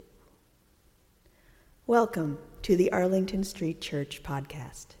Welcome to the Arlington Street Church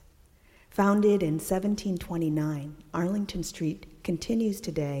podcast. Founded in 1729, Arlington Street continues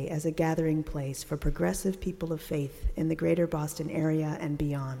today as a gathering place for progressive people of faith in the greater Boston area and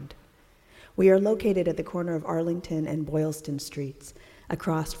beyond. We are located at the corner of Arlington and Boylston Streets,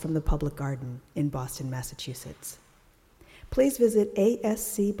 across from the Public Garden in Boston, Massachusetts. Please visit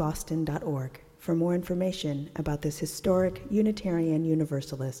ascboston.org for more information about this historic Unitarian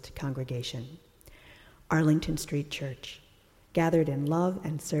Universalist congregation. Arlington Street Church, gathered in love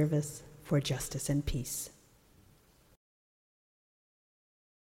and service for justice and peace.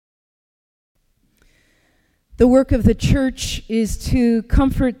 The work of the church is to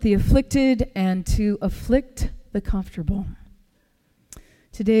comfort the afflicted and to afflict the comfortable.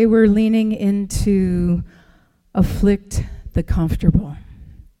 Today we're leaning into afflict the comfortable.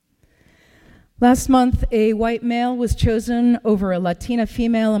 Last month, a white male was chosen over a Latina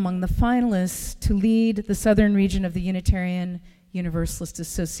female among the finalists to lead the southern region of the Unitarian Universalist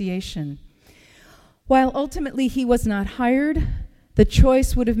Association. While ultimately he was not hired, the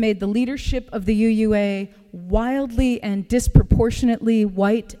choice would have made the leadership of the UUA wildly and disproportionately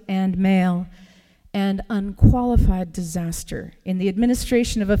white and male, and unqualified disaster in the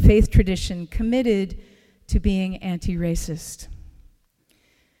administration of a faith tradition committed to being anti-racist.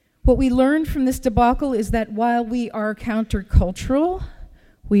 What we learned from this debacle is that while we are countercultural,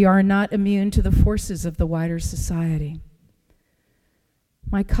 we are not immune to the forces of the wider society.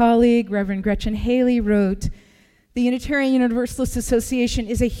 My colleague, Reverend Gretchen Haley, wrote, "The Unitarian Universalist Association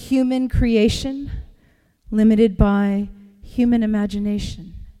is a human creation limited by human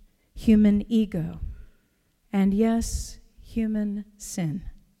imagination, human ego, and yes, human sin.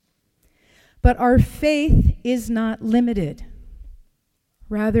 But our faith is not limited.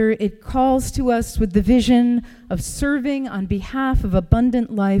 Rather, it calls to us with the vision of serving on behalf of abundant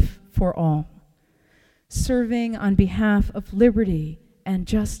life for all, serving on behalf of liberty and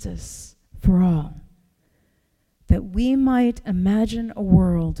justice for all, that we might imagine a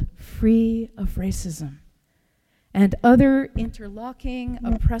world free of racism and other interlocking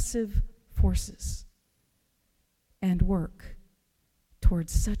oppressive forces, and work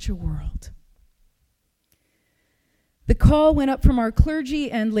towards such a world." The call went up from our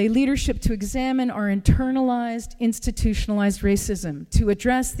clergy and lay leadership to examine our internalized, institutionalized racism, to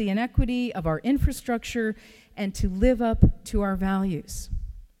address the inequity of our infrastructure, and to live up to our values.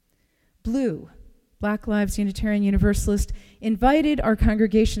 Blue, Black Lives Unitarian Universalist, invited our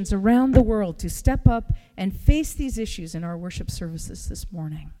congregations around the world to step up and face these issues in our worship services this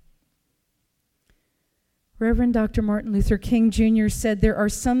morning. Reverend Dr. Martin Luther King Jr. said, "There are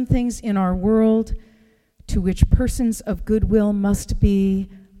some things in our world to which persons of goodwill must be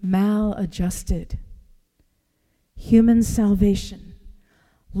maladjusted. Human salvation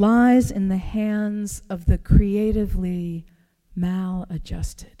lies in the hands of the creatively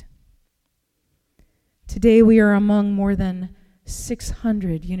maladjusted." Today we are among more than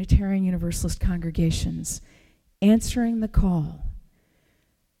 600 Unitarian Universalist congregations answering the call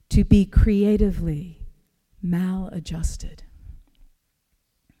to be creatively maladjusted.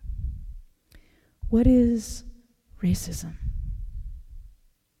 What is racism?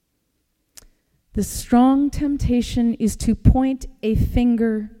 The strong temptation is to point a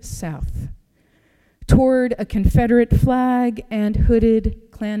finger south toward a Confederate flag and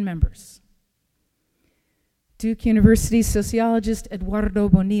hooded Klan members. Duke University sociologist Eduardo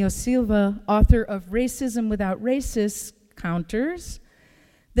Bonillo Silva, author of Racism Without Racists, counters,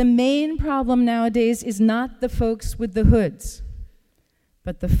 the main problem nowadays is not the folks with the hoods,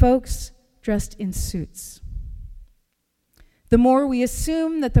 but the folks dressed in suits. The more we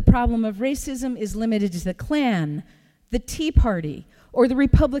assume that the problem of racism is limited to the Klan, the Tea Party, or the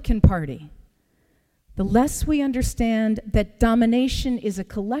Republican Party, the less we understand that domination is a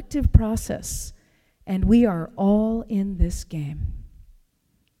collective process, and we are all in this game.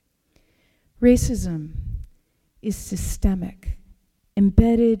 Racism is systemic,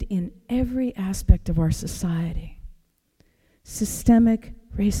 embedded in every aspect of our society. Systemic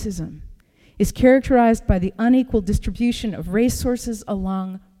racism is characterized by the unequal distribution of resources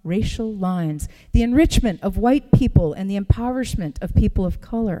along racial lines, the enrichment of white people and the impoverishment of people of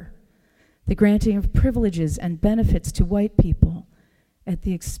color, the granting of privileges and benefits to white people at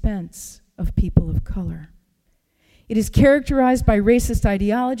the expense of people of color. It is characterized by racist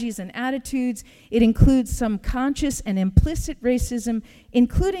ideologies and attitudes. It includes some conscious and implicit racism,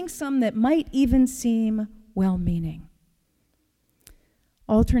 including some that might even seem well-meaning.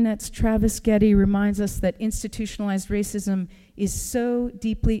 Alternet's Travis Getty reminds us that institutionalized racism is so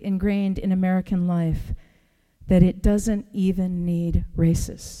deeply ingrained in American life that it doesn't even need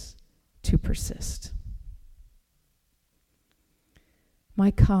racists to persist. My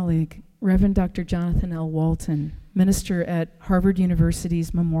colleague, Reverend Dr. Jonathan L. Walton, minister at Harvard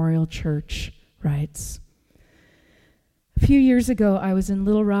University's Memorial Church, writes, "A few years ago, I was in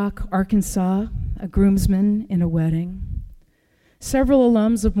Little Rock, Arkansas, a groomsman in a wedding. Several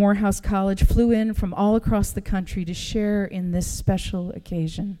alums of Morehouse College flew in from all across the country to share in this special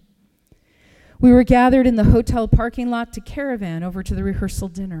occasion. We were gathered in the hotel parking lot to caravan over to the rehearsal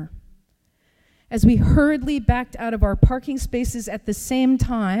dinner. As we hurriedly backed out of our parking spaces at the same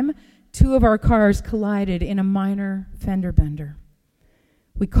time, two of our cars collided in a minor fender bender.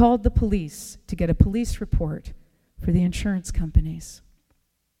 We called the police to get a police report for the insurance companies.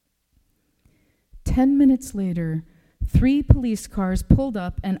 10 minutes later, 3 police cars pulled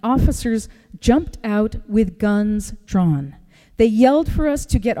up and officers jumped out with guns drawn. They yelled for us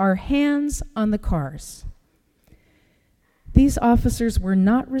to get our hands on the cars. These officers were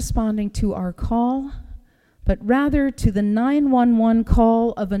not responding to our call, but rather to the 911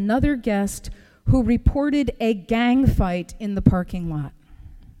 call of another guest who reported a gang fight in the parking lot.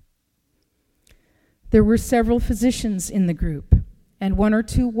 There were several physicians in the group and 1 or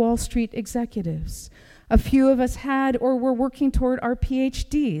 2 Wall Street executives. A few of us had or were working toward our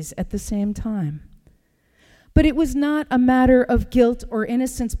PhDs at the same time. But it was not a matter of guilt or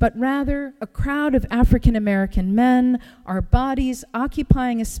innocence, but rather a crowd of African American men, our bodies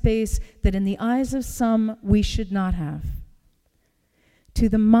occupying a space that in the eyes of some we should not have. To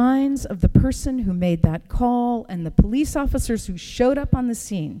the minds of the person who made that call and the police officers who showed up on the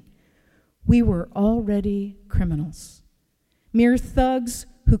scene, we were already criminals, mere thugs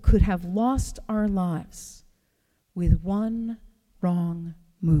who could have lost our lives with one wrong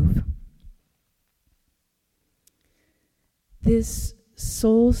move. This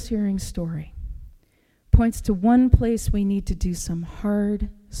soul-searing story points to one place we need to do some hard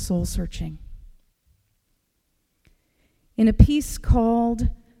soul-searching. In a piece called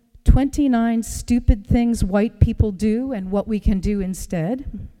 29 Stupid Things White People Do and What We Can Do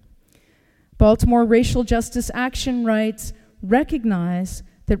Instead, Baltimore Racial Justice Action writes, "Recognize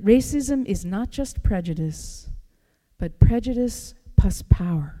that racism is not just prejudice, but prejudice plus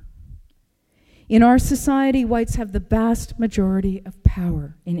power. In our society, whites have the vast majority of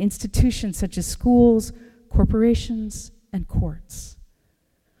power in institutions such as schools, corporations, and courts.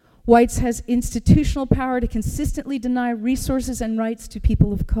 Whites has institutional power to consistently deny resources and rights to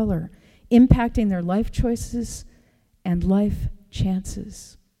people of color, impacting their life choices and life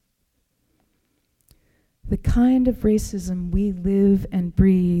chances. The kind of racism we live and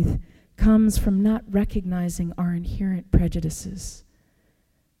breathe comes from not recognizing our inherent prejudices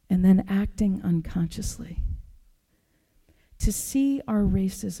and then acting unconsciously. To see our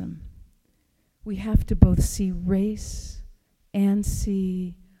racism, we have to both see race and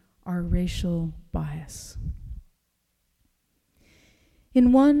see our racial bias.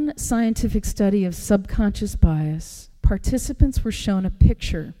 In one scientific study of subconscious bias, participants were shown a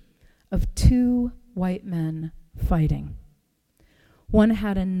picture of 2 white men fighting. One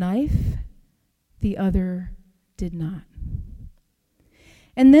had a knife, the other did not.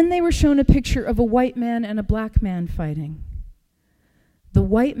 And then they were shown a picture of a white man and a black man fighting. The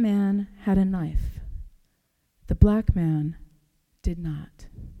white man had a knife. The black man did not.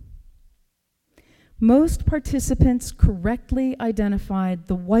 Most participants correctly identified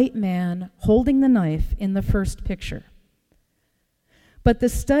the white man holding the knife in the first picture. But the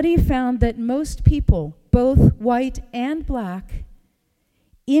study found that most people, both white and black,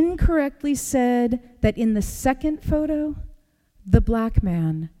 incorrectly said that in the second photo, the black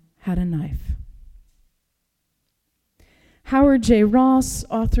man had a knife. Howard J. Ross,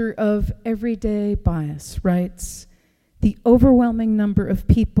 author of Everyday Bias, writes, "The overwhelming number of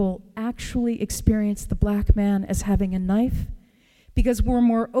people actually experience the black man as having a knife because we're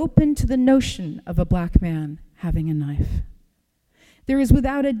more open to the notion of a black man having a knife. There is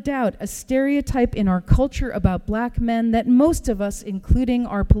without a doubt a stereotype in our culture about black men that most of us, including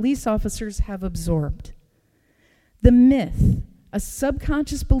our police officers, have absorbed. The myth, a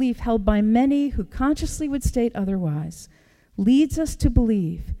subconscious belief held by many who consciously would state otherwise, leads us to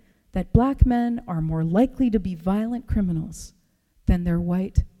believe that black men are more likely to be violent criminals than their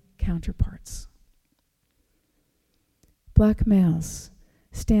white counterparts. Black males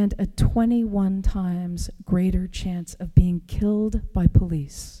stand a 21 times greater chance of being killed by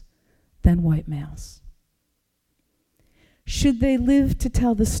police than white males. Should they live to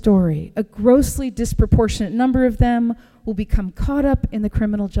tell the story, a grossly disproportionate number of them will become caught up in the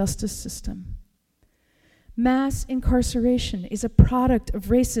criminal justice system. Mass incarceration is a product of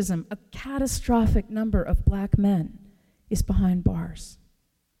racism. A catastrophic number of black men is behind bars.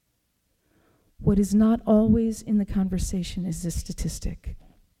 What is not always in the conversation is this statistic.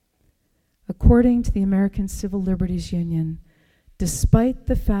 According to the American Civil Liberties Union, despite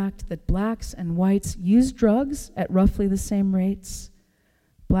the fact that blacks and whites use drugs at roughly the same rates,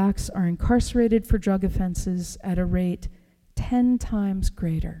 blacks are incarcerated for drug offenses at a rate 10 times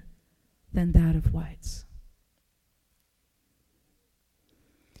greater than that of whites.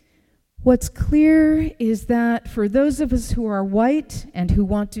 What's clear is that for those of us who are white and who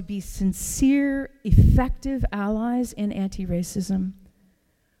want to be sincere, effective allies in anti-racism,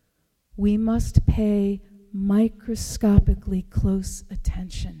 we must pay microscopically close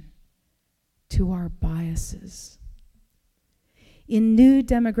attention to our biases. In New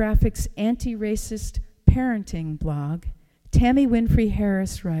Demographics' anti-racist parenting blog, Tammy Winfrey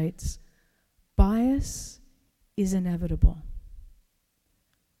Harris writes, "Bias is inevitable.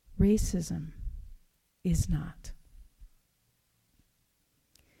 Racism is not."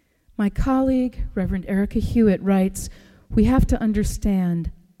 My colleague, Reverend Erica Hewitt, writes, "We have to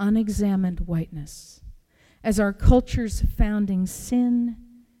understand unexamined whiteness as our culture's founding sin,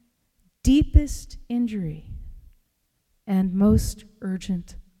 deepest injury, and most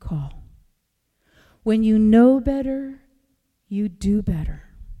urgent call. When you know better, you do better.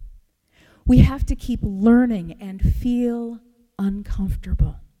 We have to keep learning and feel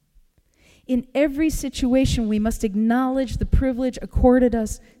uncomfortable. In every situation, we must acknowledge the privilege accorded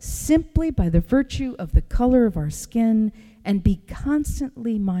us simply by the virtue of the color of our skin and be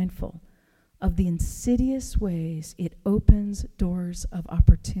constantly mindful of the insidious ways it opens doors of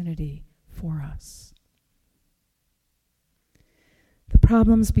opportunity for us." The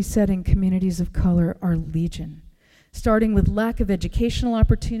problems besetting communities of color are legion, starting with lack of educational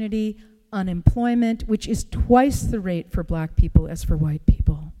opportunity, unemployment, which is twice the rate for black people as for white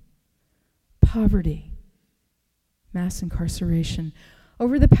people, poverty, mass incarceration.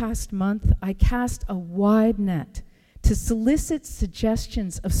 Over the past month, I cast a wide net to solicit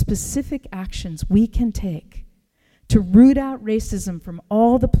suggestions of specific actions we can take to root out racism from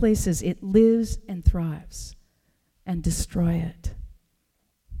all the places it lives and thrives and destroy it.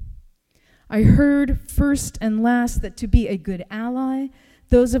 I heard first and last that to be a good ally,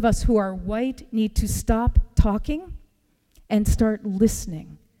 those of us who are white need to stop talking and start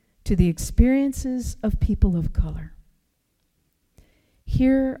listening to the experiences of people of color.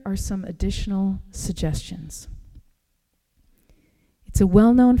 Here are some additional suggestions. It's a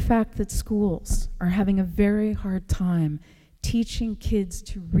well-known fact that schools are having a very hard time teaching kids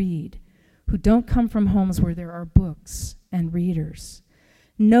to read who don't come from homes where there are books and readers.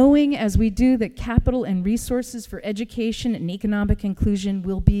 Knowing as we do that capital and resources for education and economic inclusion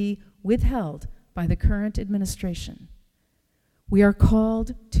will be withheld by the current administration, we are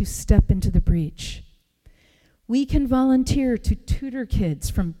called to step into the breach. We can volunteer to tutor kids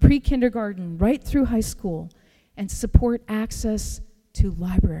from pre-kindergarten right through high school and support access to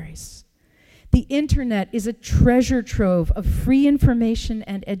libraries. The internet is a treasure trove of free information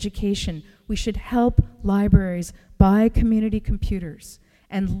and education. We should help libraries buy community computers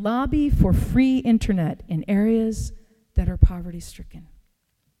and lobby for free internet in areas that are poverty-stricken.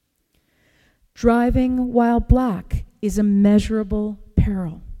 Driving while black is a measurable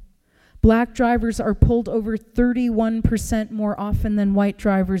peril. Black drivers are pulled over 31% more often than white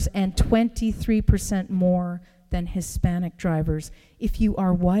drivers and 23% more than Hispanic drivers. If you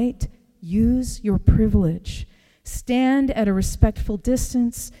are white, use your privilege. Stand at a respectful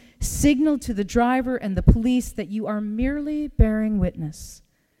distance. Signal to the driver and the police that you are merely bearing witness,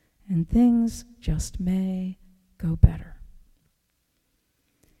 and things just may go better.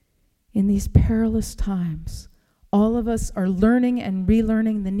 In these perilous times, all of us are learning and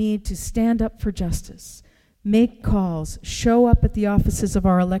relearning the need to stand up for justice, make calls, show up at the offices of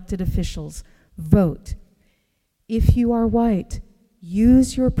our elected officials, vote. If you are white,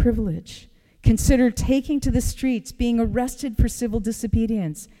 use your privilege. Consider taking to the streets, being arrested for civil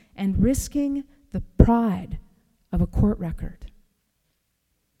disobedience, and risking the pride of a court record.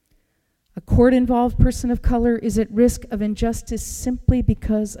 A court-involved person of color is at risk of injustice simply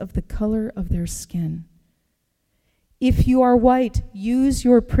because of the color of their skin. If you are white, use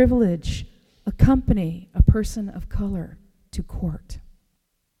your privilege. Accompany a person of color to court.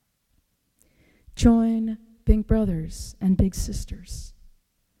 Join Big Brothers and Big Sisters.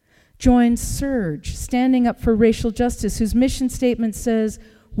 Join Surge, standing up for racial justice, whose mission statement says,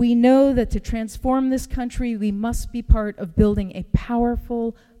 "We know that to transform this country, we must be part of building a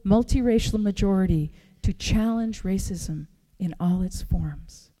powerful, multiracial majority to challenge racism in all its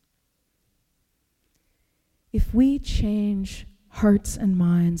forms." If we change hearts and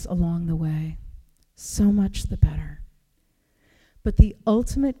minds along the way, so much the better. But the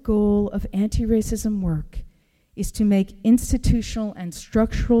ultimate goal of anti-racism work is to make institutional and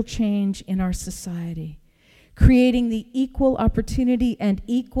structural change in our society, creating the equal opportunity and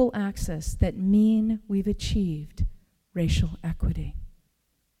equal access that mean we've achieved racial equity.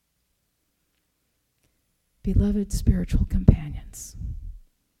 Beloved spiritual companions,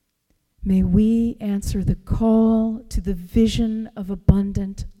 may we answer the call to the vision of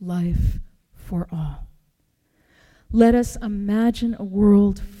abundant life for all. Let us imagine a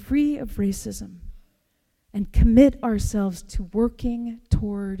world free of racism and commit ourselves to working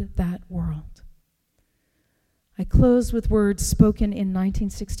toward that world. I close with words spoken in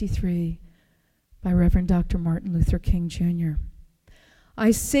 1963 by Reverend Dr. Martin Luther King Jr.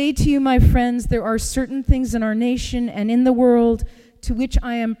 I say to you, my friends, there are certain things in our nation and in the world to which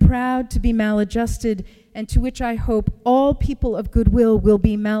I am proud to be maladjusted, and to which I hope all people of goodwill will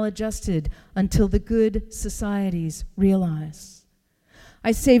be maladjusted until the good societies realize.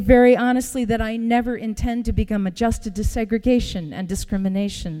 I say very honestly that I never intend to become adjusted to segregation and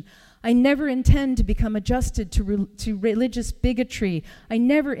discrimination. I never intend to become adjusted to religious bigotry. I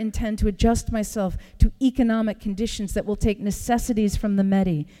never intend to adjust myself to economic conditions that will take necessities from the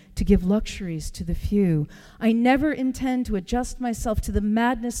many to give luxuries to the few. I never intend to adjust myself to the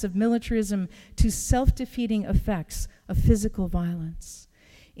madness of militarism, to self-defeating effects of physical violence.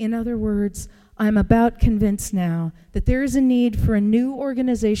 In other words, I'm about convinced now that there is a need for a new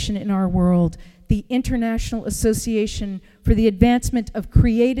organization in our world, the International Association for the Advancement of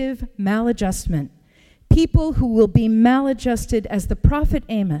Creative Maladjustment. People who will be maladjusted as the prophet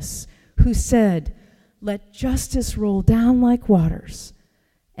Amos, who said, "Let justice roll down like waters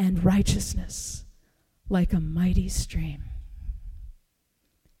and righteousness like a mighty stream."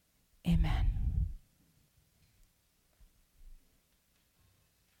 Amen.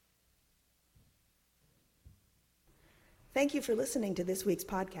 Thank you for listening to this week's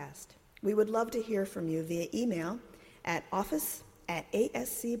podcast. We would love to hear from you via email at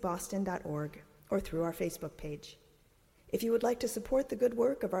office@ascboston.org or through our Facebook page. If you would like to support the good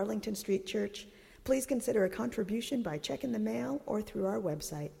work of Arlington Street Church, please consider a contribution by check in the mail or through our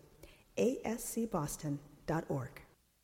website, ascboston.org.